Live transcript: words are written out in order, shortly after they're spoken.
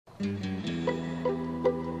Thank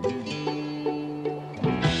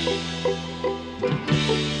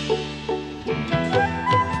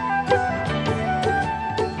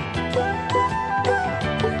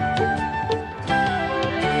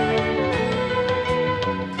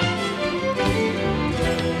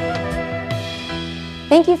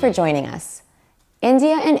you for joining us.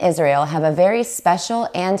 India and Israel have a very special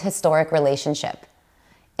and historic relationship.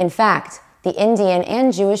 In fact, the Indian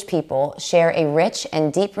and Jewish people share a rich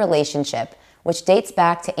and deep relationship which dates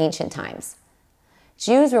back to ancient times.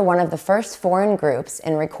 Jews were one of the first foreign groups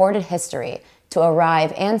in recorded history to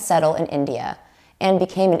arrive and settle in India and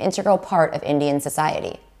became an integral part of Indian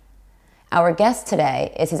society. Our guest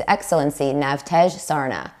today is His Excellency Najtev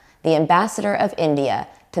Sarna, the Ambassador of India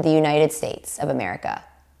to the United States of America.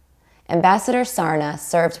 Ambassador Sarna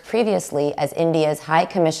served previously as India's High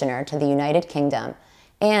Commissioner to the United Kingdom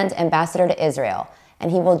and Ambassador to Israel,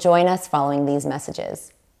 and he will join us following these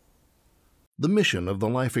messages. The mission of the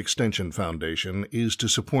Life Extension Foundation is to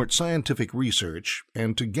support scientific research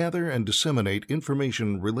and to gather and disseminate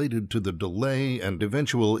information related to the delay and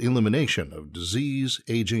eventual elimination of disease,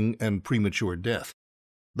 aging, and premature death.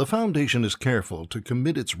 The Foundation is careful to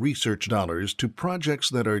commit its research dollars to projects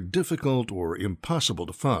that are difficult or impossible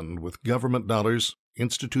to fund with government dollars,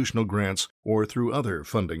 institutional grants, or through other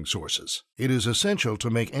funding sources. It is essential to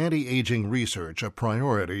make anti-aging research a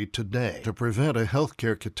priority today to prevent a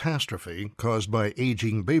healthcare catastrophe caused by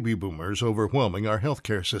aging baby boomers overwhelming our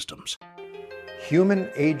healthcare systems. Human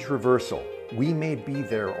age reversal. We may be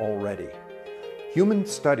there already. Human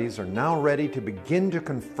studies are now ready to begin to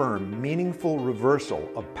confirm meaningful reversal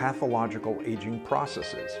of pathological aging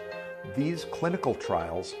processes. These clinical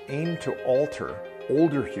trials aim to alter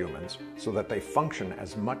older humans so that they function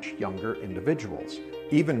as much younger individuals.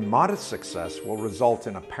 Even modest success will result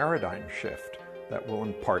in a paradigm shift that will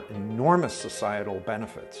impart enormous societal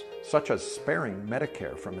benefits, such as sparing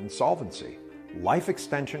Medicare from insolvency. Life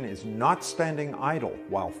extension is not standing idle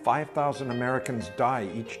while 5,000 Americans die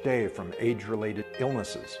each day from age-related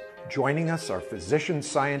illnesses. Joining us are physician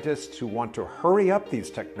scientists who want to hurry up these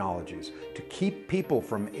technologies to keep people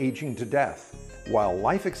from aging to death. While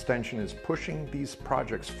life extension is pushing these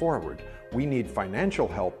projects forward, we need financial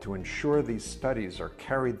help to ensure these studies are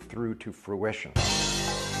carried through to fruition.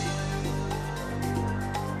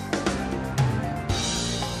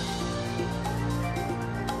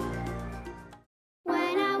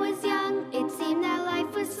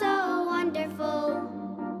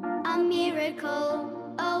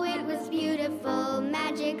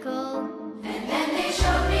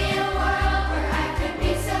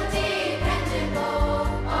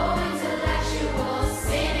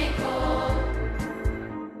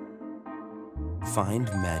 Find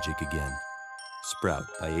magic again. Sprout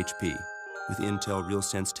by HP. With Intel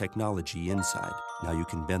RealSense technology inside, now you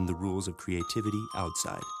can bend the rules of creativity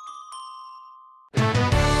outside.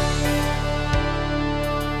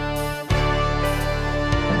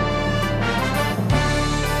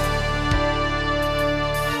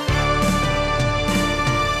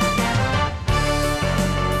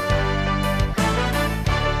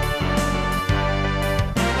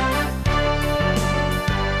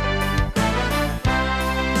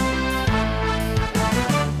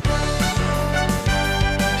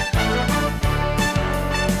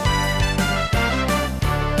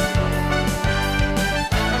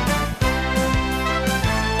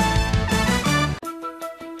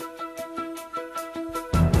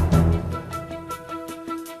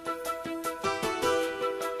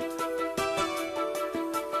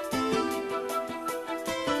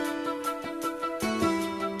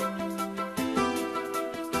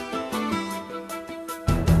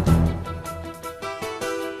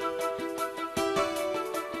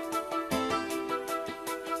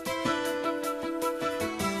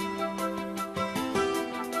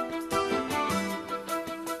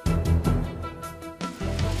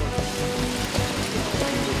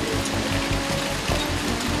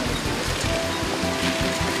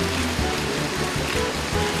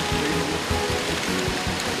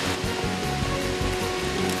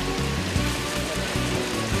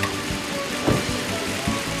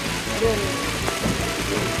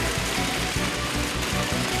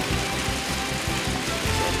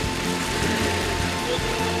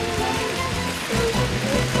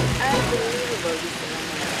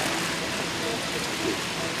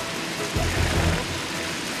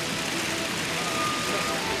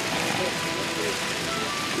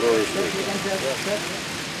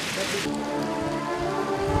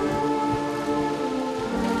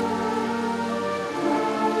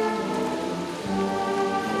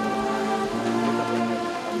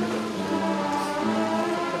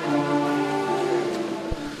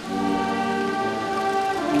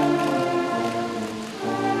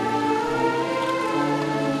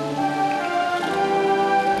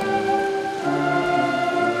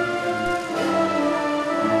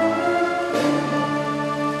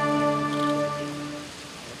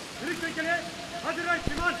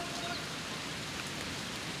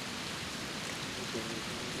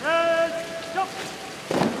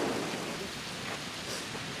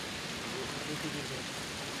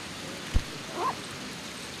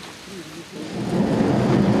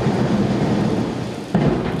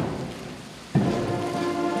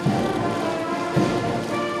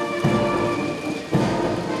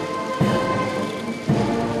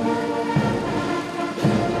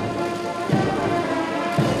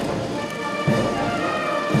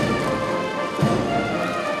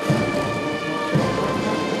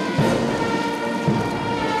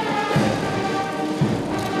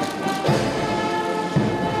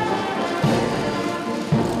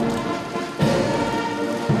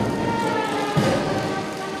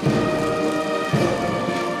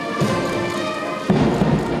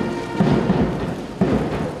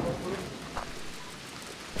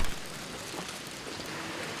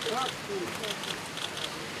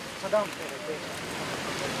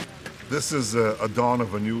 This is a dawn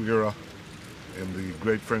of a new era in the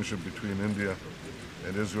great friendship between India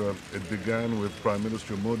and Israel. It began with Prime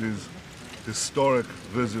Minister Modi's historic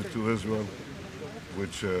visit to Israel,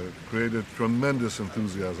 which created tremendous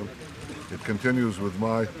enthusiasm. It continues with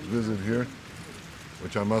my visit here,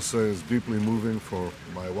 which I must say is deeply moving for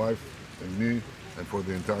my wife and me and for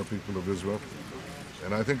the entire people of Israel.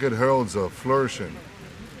 And I think it heralds a flourishing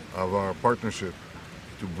of our partnership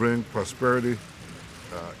to bring prosperity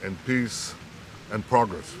and peace and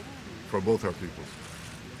progress for both our peoples.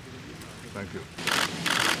 Thank you.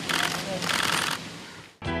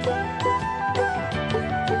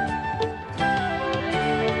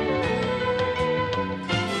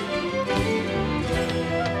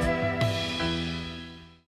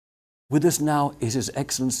 With us now is His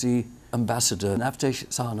Excellency Ambassador Najtev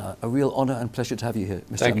Sarna. A real honor and pleasure to have you here,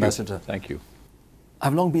 Mr. Ambassador. Thank you.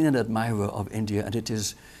 I've long been an admirer of India, and it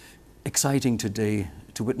is exciting today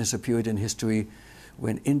to witness a period in history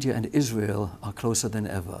when India and Israel are closer than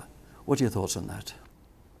ever. What are your thoughts on that?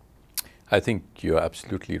 I think you're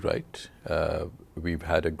absolutely right. We've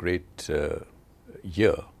had a great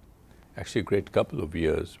year, actually a great couple of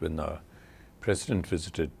years, when our President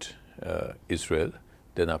visited Israel.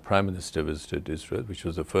 Then our Prime Minister visited Israel, which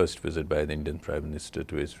was the first visit by an Indian Prime Minister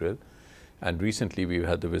to Israel. And recently we've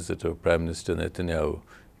had the visit of Prime Minister Netanyahu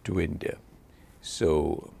to India.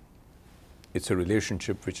 So it's a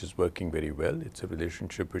relationship which is working very well. It's a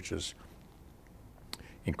relationship which is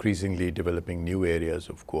increasingly developing new areas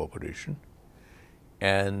of cooperation.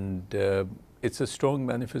 And it's a strong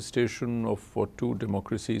manifestation of what two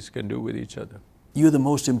democracies can do with each other. You're the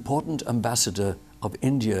most important ambassador of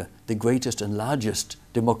India, the greatest and largest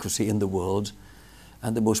democracy in the world,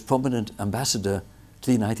 and the most prominent ambassador to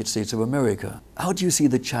the United States of America. How do you see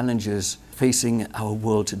the challenges facing our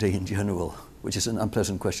world today in general? Which is an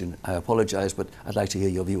unpleasant question. I apologize, but I'd like to hear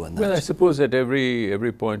your view on that. Well, I suppose at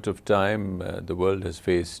every point of time, the world has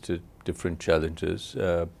faced different challenges,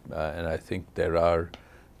 and I think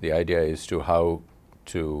the idea is to how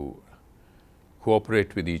to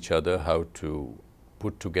cooperate with each other, how to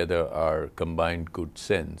put together our combined good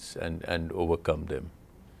sense and overcome them.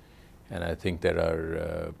 And I think there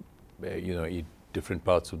are, different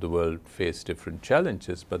parts of the world face different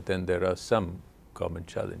challenges, but then there are some common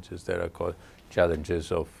challenges. There are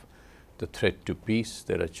challenges of the threat to peace,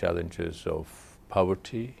 there are challenges of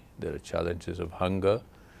poverty, there are challenges of hunger,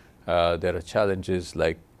 there are challenges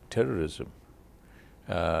like terrorism.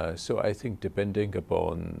 So I think depending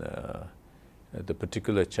upon the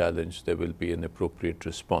particular challenge, there will be an appropriate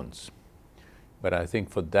response. But I think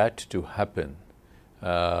for that to happen,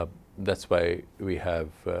 that's why we have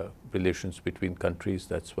relations between countries,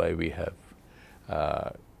 that's why we have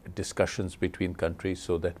discussions between countries,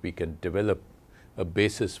 so that we can develop a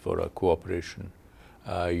basis for our cooperation.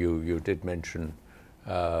 You did mention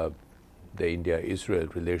the India-Israel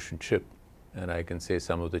relationship, and I can say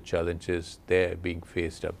some of the challenges there being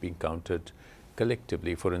faced are being countered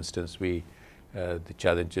collectively. For instance, the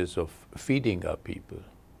challenges of feeding our people.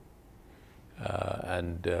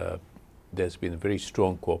 There's been a very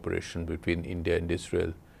strong cooperation between India and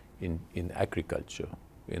Israel in agriculture,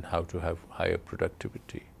 in how to have higher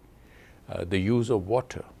productivity. The use of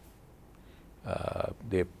water,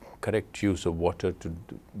 the correct use of water to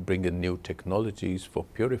bring in new technologies for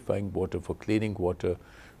purifying water, for cleaning water,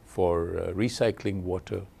 for recycling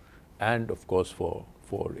water, and of course for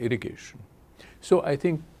irrigation. So I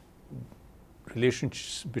think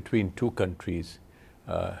relations between two countries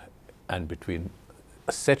and between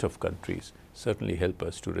a set of countries certainly help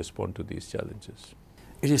us to respond to these challenges.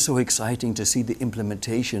 It is so exciting to see the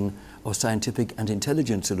implementation of scientific and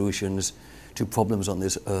intelligent solutions to problems on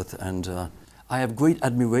this earth, and I have great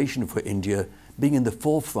admiration for India being in the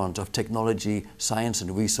forefront of technology, science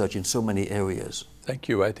and research in so many areas. Thank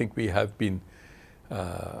you. I think we have been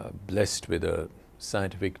blessed with a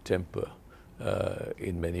scientific temper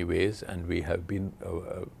in many ways, and we have been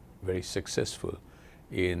very successful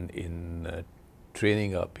in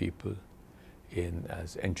training our people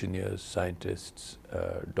as engineers, scientists,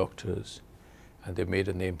 doctors, and they made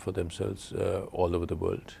a name for themselves all over the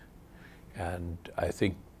world. And I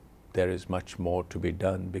think there is much more to be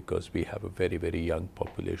done because we have a very, very young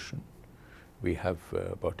population. We have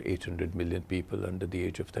about 800 million people under the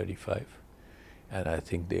age of 35. And I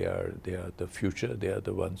think they are the future. They are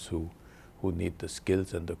the ones who need the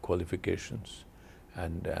skills and the qualifications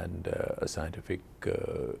and a scientific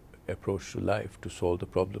approach to life to solve the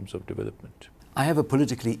problems of development. I have a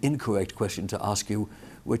politically incorrect question to ask you,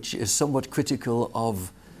 which is somewhat critical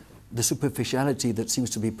of the superficiality that seems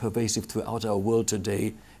to be pervasive throughout our world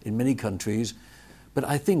today in many countries, but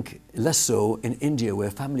I think less so in India, where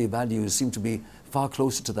family values seem to be far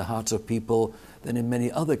closer to the hearts of people than in many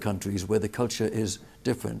other countries where the culture is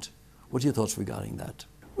different. What are your thoughts regarding that?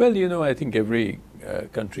 Well, you know, I think every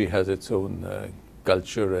country has its own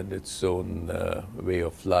culture and its own way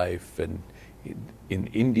of life, and in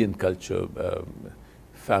Indian culture,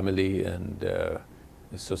 family and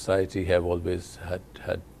society have always had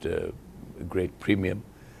a great premium.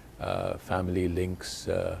 Family links,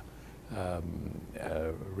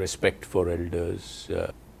 respect for elders,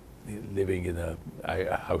 living in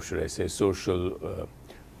how should I say, social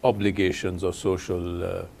obligations or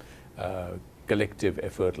social collective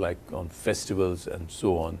effort, like on festivals and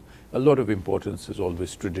so on. A lot of importance has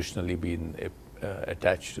always traditionally been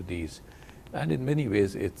attached to these. And in many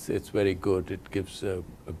ways, it's very good. It gives a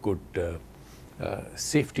good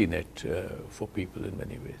safety net for people in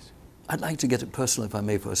many ways. I'd like to get it personal, if I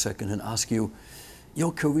may, for a second, and ask you,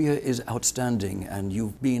 your career is outstanding, and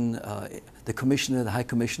you've been the High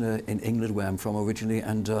Commissioner in England, where I'm from originally,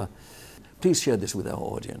 and please share this with our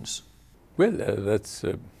audience. Well,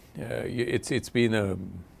 it's been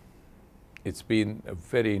a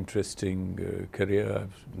very interesting career.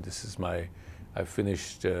 I've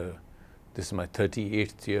finished. This is my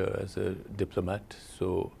 38th year as a diplomat,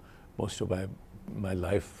 so most of my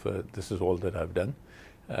life, this is all that I've done.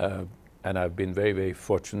 And I've been very, very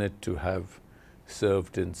fortunate to have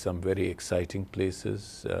served in some very exciting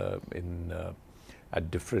places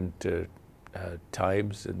at different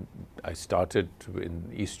times. And I started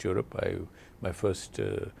in East Europe. My first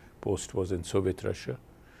post was in Soviet Russia.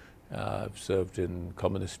 I've served in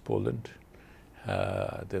communist Poland.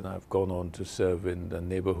 Then I've gone on to serve in the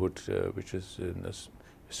neighborhood, which is in a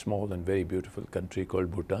small and very beautiful country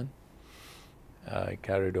called Bhutan. I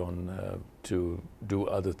carried on to do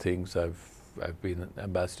other things. I've been an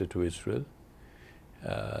ambassador to Israel,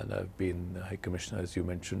 and I've been High Commissioner, as you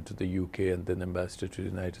mentioned, to the UK, and then ambassador to the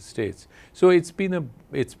United States. So it's been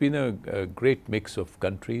a great mix of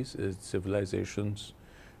countries, civilizations,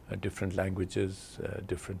 different languages,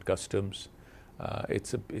 different customs.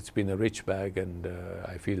 It's been a rich bag, and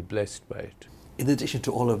I feel blessed by it. In addition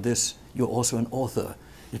to all of this, you're also an author.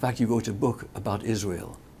 In fact, you wrote a book about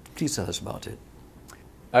Israel. Please tell us about it.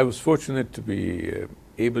 I was fortunate to be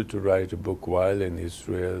able to write a book while in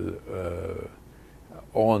Israel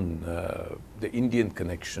on the Indian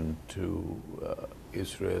connection to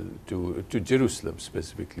Israel, to Jerusalem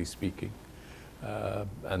specifically speaking.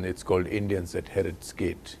 And it's called Indians at Herod's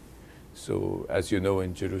Gate. So, as you know,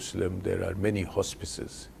 in Jerusalem there are many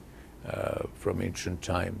hospices from ancient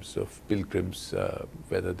times of pilgrims,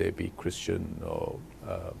 whether they be Christian or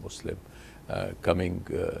Muslim, coming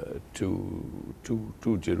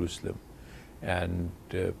to Jerusalem and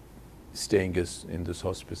staying in these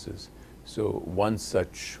hospices. So one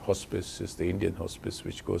such hospice is the Indian hospice,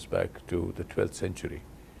 which goes back to the 12th century.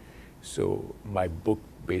 So my book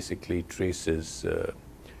basically traces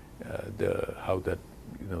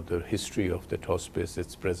the history of that hospice,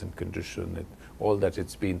 its present condition, all that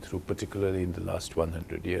it's been through, particularly in the last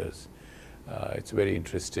 100 years. It's a very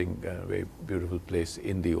interesting, very beautiful place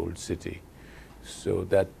in the old city. So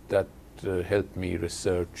that helped me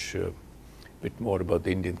research a bit more about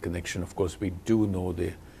the Indian connection. Of course, we do know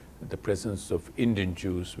the presence of Indian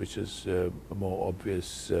Jews, which is more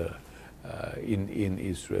obvious in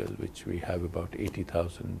Israel, which we have about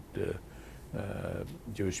 80,000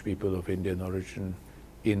 Jewish people of Indian origin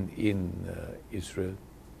in Israel,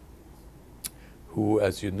 who,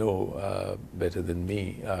 as you know better than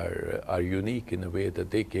me, are unique in a way that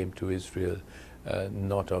they came to Israel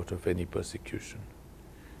not out of any persecution,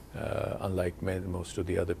 unlike most of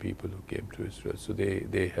the other people who came to Israel. So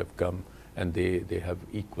they have come, and they have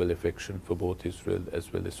equal affection for both Israel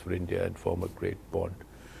as well as for India, and form a great bond.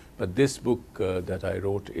 But this book that I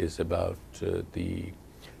wrote is about the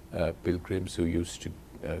pilgrims who used to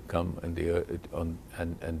come, and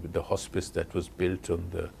the hospice that was built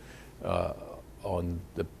on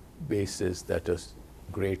the basis that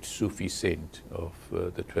great Sufi saint of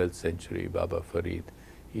the 12th century, Baba Farid.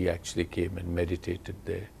 He actually came and meditated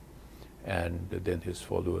there, and then his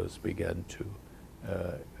followers began to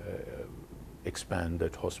expand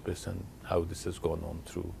that hospice, and how this has gone on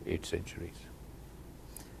through 8 centuries.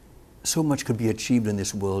 So much could be achieved in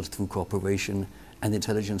this world through cooperation and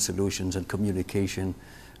intelligent solutions and communication,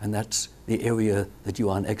 and that's the area that you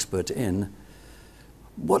are an expert in.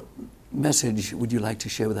 What message would you like to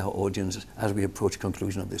share with our audience as we approach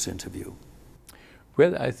conclusion of this interview?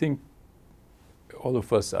 Well, I think all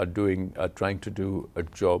of us are trying to do a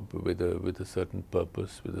job with a certain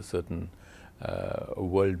purpose, with a certain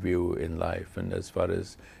worldview in life. And as far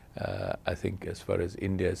as I think, as far as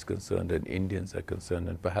India is concerned and Indians are concerned,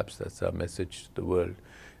 and perhaps that's our message to the world,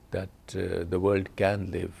 that the world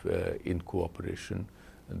can live in cooperation,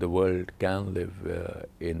 the world can live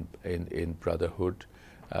in brotherhood.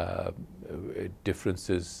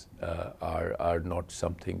 Differences are not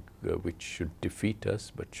something which should defeat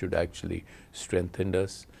us, but should actually strengthen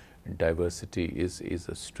us. Diversity is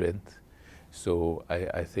a strength. So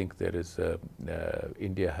I think there is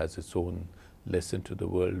India has its own lesson to the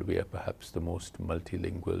world. We are perhaps the most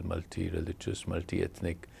multilingual, multi-religious,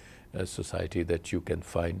 multi-ethnic society that you can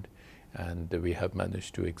find, and we have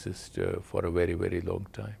managed to exist for a very, very long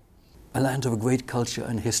time. A land of great culture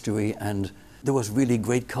and history, and there was really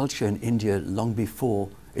great culture in India long before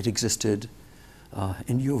it existed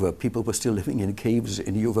in Europe. People were still living in caves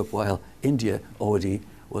in Europe while India already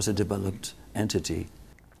was a developed entity.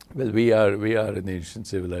 Well, we are an ancient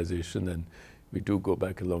civilization, and we do go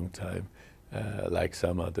back a long time, like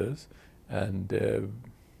some others. And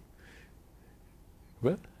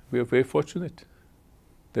well, we are very fortunate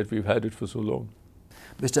that we've had it for so long.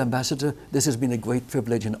 Mr. Ambassador, this has been a great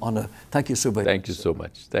privilege and honor. Thank you so much. Thank you so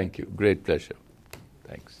much. Thank you. Great pleasure.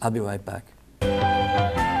 Thanks. I'll be right back.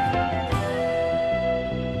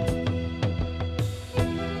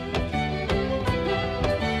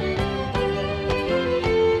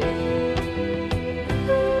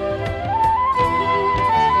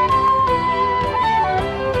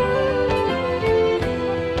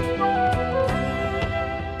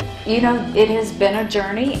 You know, it has been a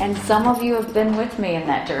journey, and some of you have been with me in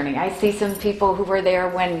that journey. I see some people who were there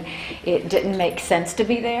when it didn't make sense to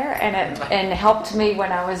be there, and helped me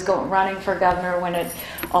when I was running for governor, when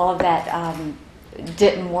all of that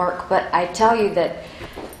didn't work. But I tell you that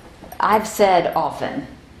I've said often,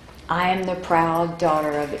 I am the proud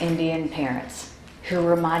daughter of Indian parents who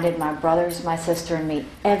reminded my brothers, my sister, and me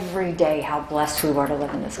every day how blessed we were to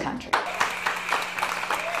live in this country.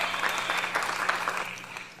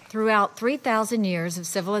 Throughout 3,000 years of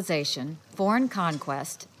civilization, foreign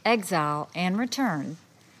conquest, exile, and return,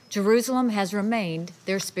 Jerusalem has remained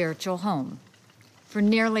their spiritual home. For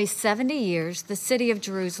nearly 70 years, the city of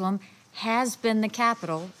Jerusalem has been the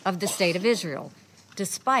capital of the State of Israel,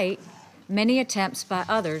 despite many attempts by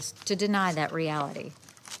others to deny that reality.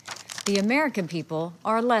 The American people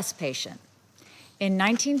are less patient. In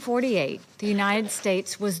 1948, the United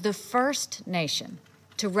States was the first nation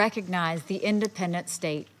to recognize the independent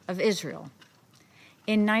state of Israel.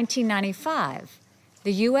 In 1995,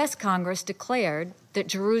 the U.S. Congress declared that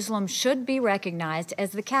Jerusalem should be recognized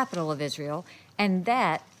as the capital of Israel and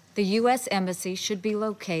that the U.S. Embassy should be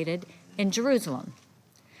located in Jerusalem.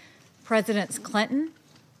 Presidents Clinton,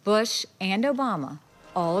 Bush, and Obama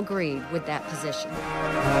all agreed with that position.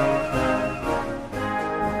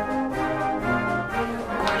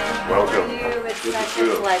 Welcome. It's Good to such see a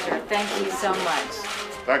you. pleasure. Thank you so much.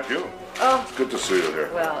 Thank you. Oh, It's good to see you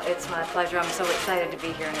here. well, it's my pleasure. I'm so excited to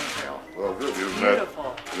be here in Israel. Well, good.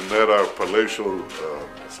 Beautiful. You met our palatial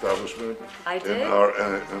establishment I in did. our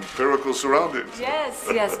empirical surroundings. Yes,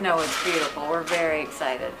 yes, no, it's beautiful. We're very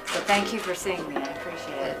excited. So thank you for seeing me. I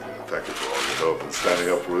appreciate it. Thank you for all your help in standing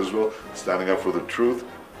up for Israel, standing up for the truth,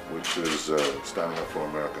 which is standing up for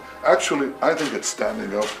America. Actually, I think it's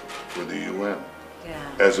standing up for the UN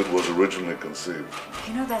Yeah. as it was originally conceived.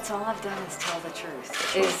 You know, that's all I've done is tell the truth.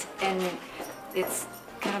 right. And it's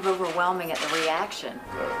kind of overwhelming at the reaction.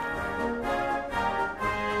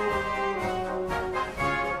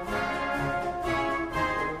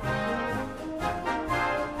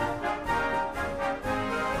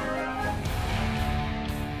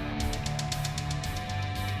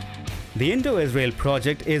 The Indo-Israel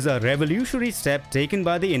project is a revolutionary step taken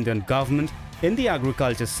by the Indian government in the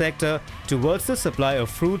agriculture sector towards the supply of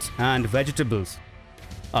fruits and vegetables.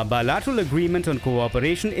 A bilateral agreement on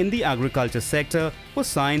cooperation in the agriculture sector was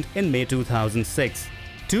signed in May 2006.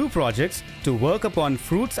 Two projects to work upon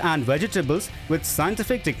fruits and vegetables with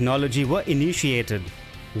scientific technology were initiated.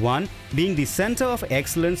 one being the Center of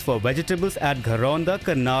Excellence for Vegetables at Gharonda,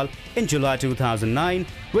 Karnal in July 2009,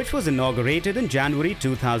 which was inaugurated in January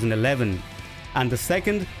 2011. And the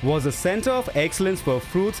second was the Center of Excellence for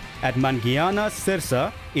Fruits at Mangiana,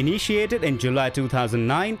 Sirsa, initiated in July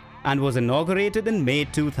 2009 and was inaugurated in May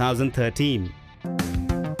 2013.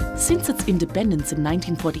 Since its independence in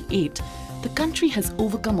 1948, the country has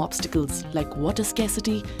overcome obstacles like water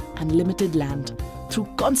scarcity and limited land through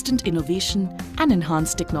constant innovation and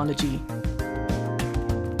enhanced technology.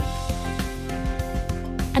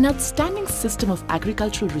 An outstanding system of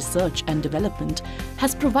agricultural research and development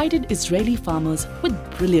has provided Israeli farmers with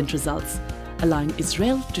brilliant results, allowing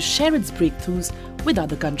Israel to share its breakthroughs with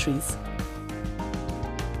other countries.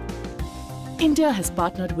 India has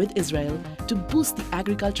partnered with Israel to boost the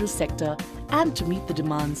agricultural sector and to meet the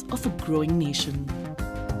demands of a growing nation.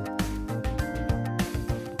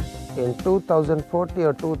 In 2040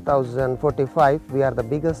 or 2045, we are the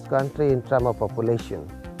biggest country in terms of population.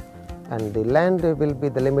 And the land will be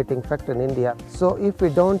the limiting factor in India. So if we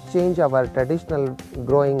don't change our traditional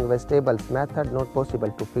growing vegetables method, not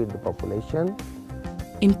possible to feed the population.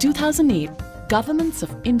 In 2008, governments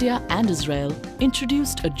of India and Israel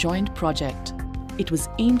introduced a joint project. It was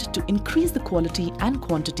aimed to increase the quality and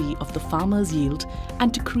quantity of the farmers' yield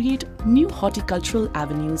and to create new horticultural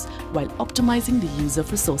avenues while optimizing the use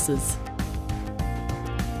of resources.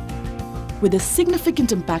 With a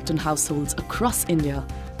significant impact on households across India,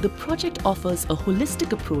 the project offers a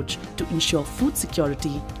holistic approach to ensure food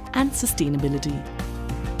security and sustainability.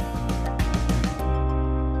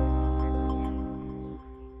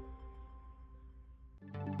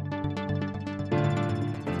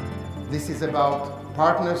 This is about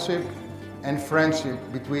partnership and friendship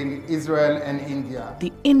between Israel and India.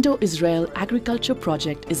 The Indo-Israel Agriculture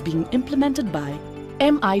Project is being implemented by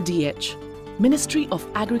MIDH, Ministry of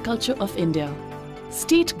Agriculture of India,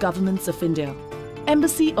 State Governments of India,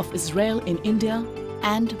 Embassy of Israel in India,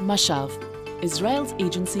 and Mashav, Israel's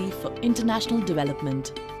Agency for International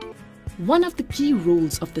Development. One of the key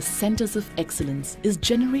roles of the Centers of Excellence is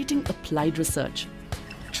generating applied research.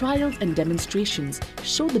 Trials and demonstrations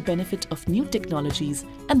show the benefit of new technologies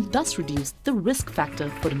and thus reduce the risk factor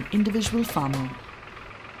for an individual farmer.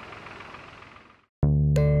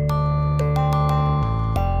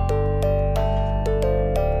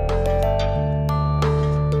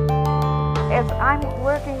 As I'm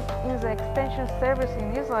working in the extension service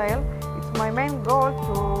in Israel, it's my main goal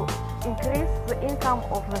to increase the income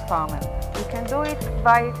of the farmer. We can do it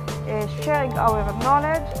by sharing our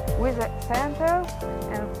knowledge with the centers,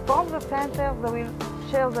 and from the centers they will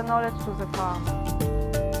share the knowledge to the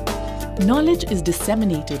farmer. Knowledge is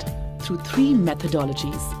disseminated through three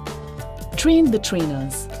methodologies. Train the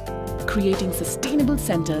trainers, creating sustainable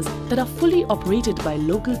centers that are fully operated by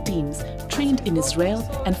local teams trained in Israel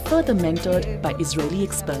and further mentored by Israeli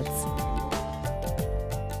experts.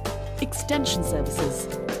 Extension services,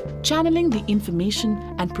 channeling the information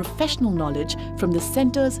and professional knowledge from the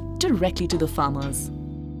centers directly to the farmers.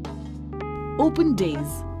 Open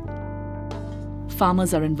days.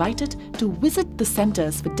 Farmers are invited to visit the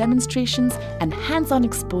centers for demonstrations and hands-on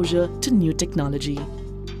exposure to new technology.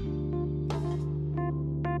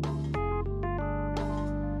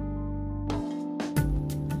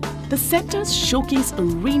 The centers showcase a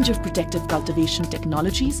range of protective cultivation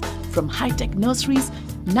technologies from high-tech nurseries,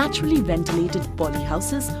 naturally ventilated poly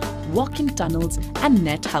houses, walk-in tunnels and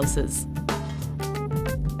net houses.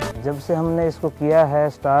 जब से हमने इसको किया है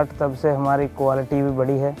start, तब से हमारी quality भी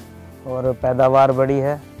बढ़ी है और पैदावार बढ़ी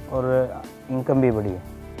है और इनकम भी बढ़ी है.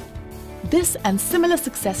 This and similar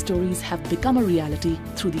success stories have become a reality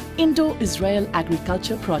through the Indo-Israel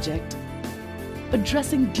Agriculture Project.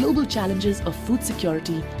 Addressing global challenges of food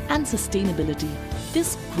security and sustainability,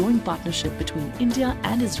 this growing partnership between India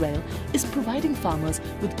and Israel is providing farmers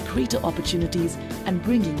with greater opportunities and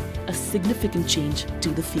bringing a significant change to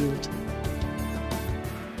the field.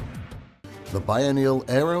 The biennial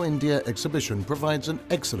Aero India exhibition provides an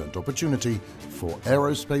excellent opportunity for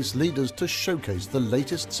aerospace leaders to showcase the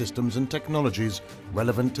latest systems and technologies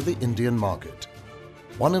relevant to the Indian market.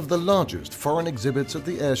 One of the largest foreign exhibits at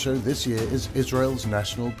the airshow this year is Israel's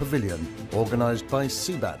National Pavilion, organized by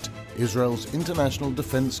CBAT, Israel's International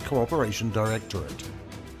Defense Cooperation Directorate.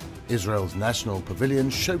 Israel's National Pavilion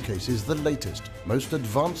showcases the latest, most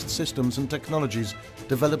advanced systems and technologies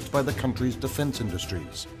developed by the country's defense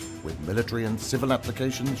industries, with military and civil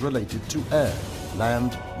applications related to air,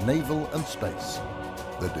 land, naval and space.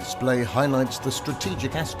 The display highlights the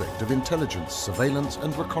strategic aspect of intelligence, surveillance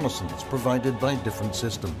and reconnaissance provided by different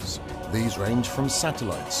systems. These range from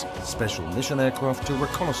satellites, special mission aircraft to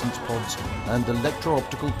reconnaissance pods and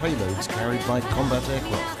electro-optical payloads carried by combat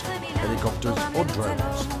aircraft, helicopters or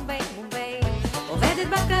drones. עובדת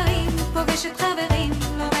בקרים, פוגשת חברים,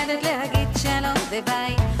 לומדת להגיד שלום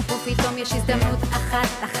וביי, ופתאום יש הזדמנות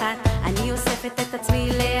אחת, אני אוספת את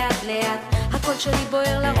עצמי לאט, הקול שלי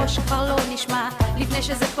בוער לראש כבר לא נשמע, לפני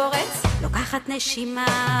שזה פורץ, לוקחת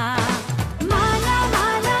נשימה.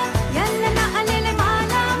 מעלה, יאללה נעלה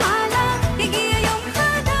למעלה, הגיע יום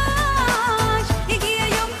חדש,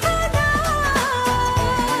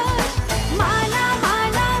 מעלה,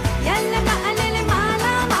 יאללה נעלה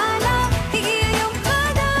למעלה, הגיע יום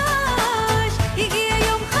חדש,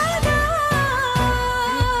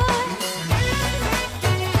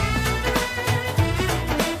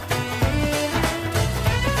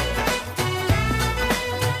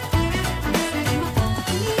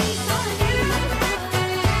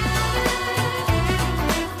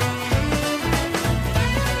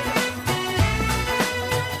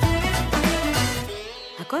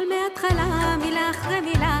 הכל מההתחלה, מילה אחרי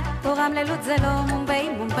מילה, פה רמללות זה לא מומביי,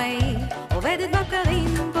 עובדת בבקרים,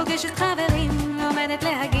 פוגשת חברים, לומדת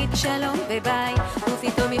להגיד שלום וביי,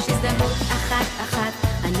 ופתאום יש הזדמנות אחת,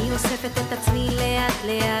 אני אוספת את עצמי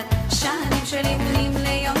לאט, שנים של אימונים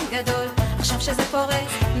ליום גדול, עכשיו שזה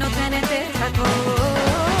פורץ, נותנת את הכל.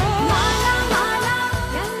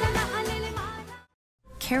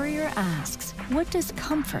 Carrier asks, what does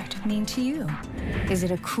comfort mean to you? Is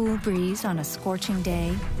it a cool breeze on a scorching day?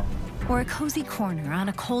 Or a cozy corner on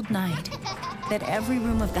a cold night? That every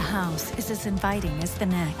room of the house is as inviting as the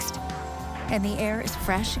next. And the air is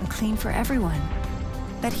fresh and clean for everyone.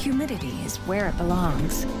 But humidity is where it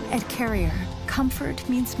belongs. At Carrier, comfort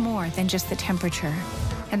means more than just the temperature.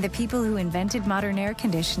 And the people who invented modern air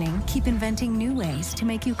conditioning keep inventing new ways to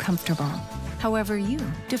make you comfortable, however you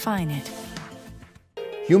define it.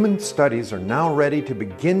 Human studies are now ready to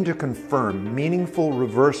begin to confirm meaningful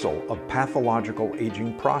reversal of pathological aging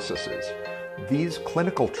processes. These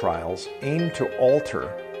clinical trials aim to alter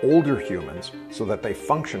older humans so that they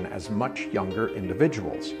function as much younger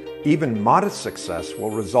individuals. Even modest success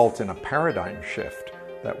will result in a paradigm shift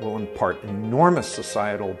that will impart enormous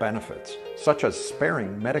societal benefits, such as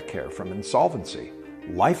sparing Medicare from insolvency.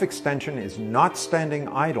 Life extension is not standing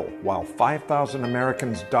idle while 5,000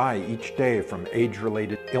 Americans die each day from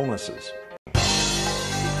age-related illnesses.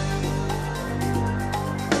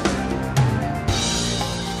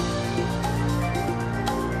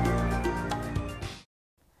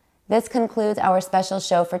 This concludes our special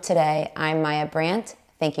show for today. I'm Maya Brandt.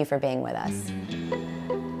 Thank you for being with us.